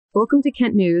Welcome to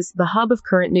Kent News, the hub of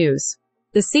current news.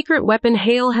 The secret weapon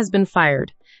HAEİL has been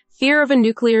fired. Fear of a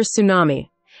nuclear tsunami.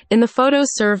 In the photos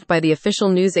served by the official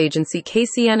news agency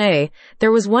KCNA, there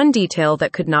was one detail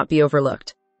that could not be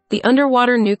overlooked. The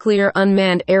underwater nuclear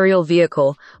unmanned aerial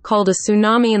vehicle, called a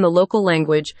tsunami in the local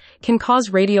language, can cause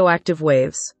radioactive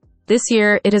waves. This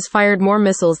year, it has fired more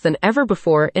missiles than ever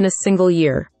before in a single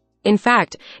year. In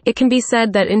fact, it can be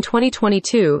said that in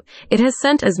 2022, it has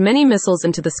sent as many missiles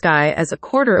into the sky as a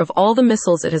quarter of all the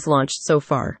missiles it has launched so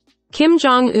far. Kim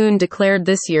Jong-un declared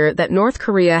this year that North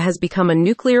Korea has become a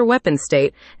nuclear weapon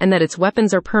state and that its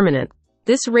weapons are permanent.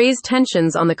 This raised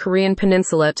tensions on the Korean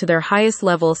peninsula to their highest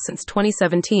level since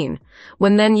 2017,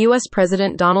 when then U.S.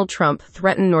 President Donald Trump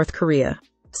threatened North Korea.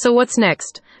 So what's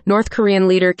next? North Korean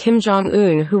leader Kim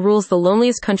Jong-un, who rules the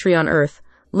loneliest country on earth,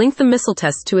 linked the missile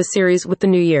test to a series with the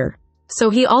new year. So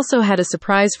he also had a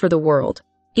surprise for the world.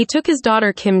 He took his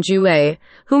daughter Kim Joo-ae,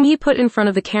 whom he put in front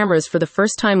of the cameras for the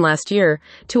first time last year,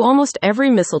 to almost every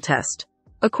missile test.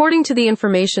 According to the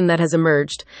information that has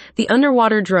emerged, the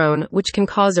underwater drone, which can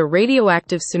cause a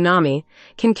radioactive tsunami,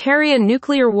 can carry a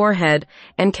nuclear warhead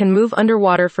and can move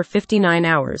underwater for 59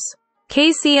 hours.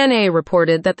 KCNA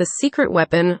reported that the secret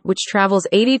weapon, which travels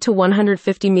 80 to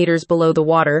 150 meters below the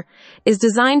water, is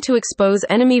designed to expose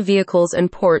enemy vehicles and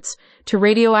ports to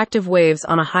radioactive waves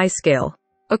on a high scale.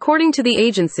 According to the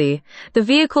agency, the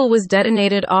vehicle was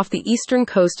detonated off the eastern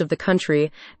coast of the country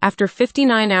after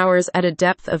 59 hours at a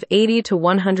depth of 80 to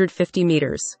 150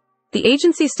 meters. The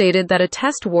agency stated that a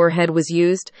test warhead was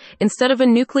used instead of a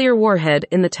nuclear warhead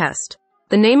in the test.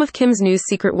 The name of Kim's new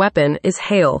secret weapon is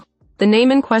HAEİL. The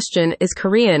name in question is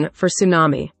Korean for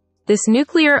tsunami. This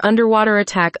nuclear underwater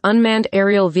attack unmanned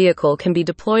aerial vehicle can be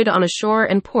deployed on a shore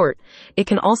and port. It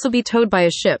can also be towed by a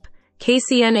ship,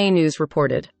 KCNA News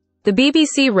reported. The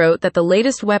BBC wrote that the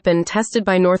latest weapon tested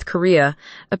by North Korea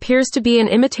appears to be an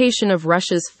imitation of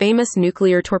Russia's famous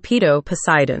nuclear torpedo,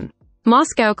 Poseidon.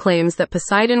 Moscow claims that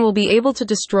Poseidon will be able to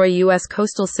destroy U.S.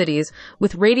 coastal cities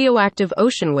with radioactive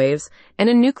ocean waves and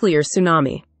a nuclear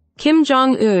tsunami. Kim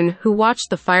Jong-un, who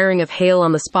watched the firing of HAEİL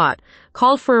on the spot,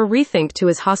 called for a rethink to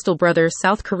his hostile brother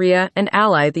South Korea and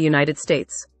ally the United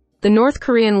States. The North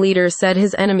Korean leader said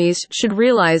his enemies should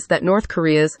realize that North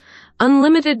Korea's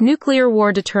unlimited nuclear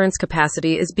war deterrence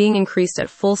capacity is being increased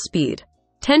at full speed.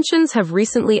 Tensions have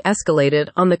recently escalated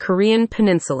on the Korean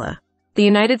peninsula. The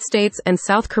United States and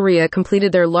South Korea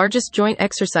completed their largest joint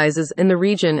exercises in the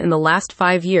region in the last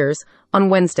 5 years on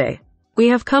Wednesday. We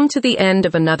have come to the end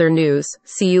of another news.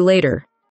 See you later.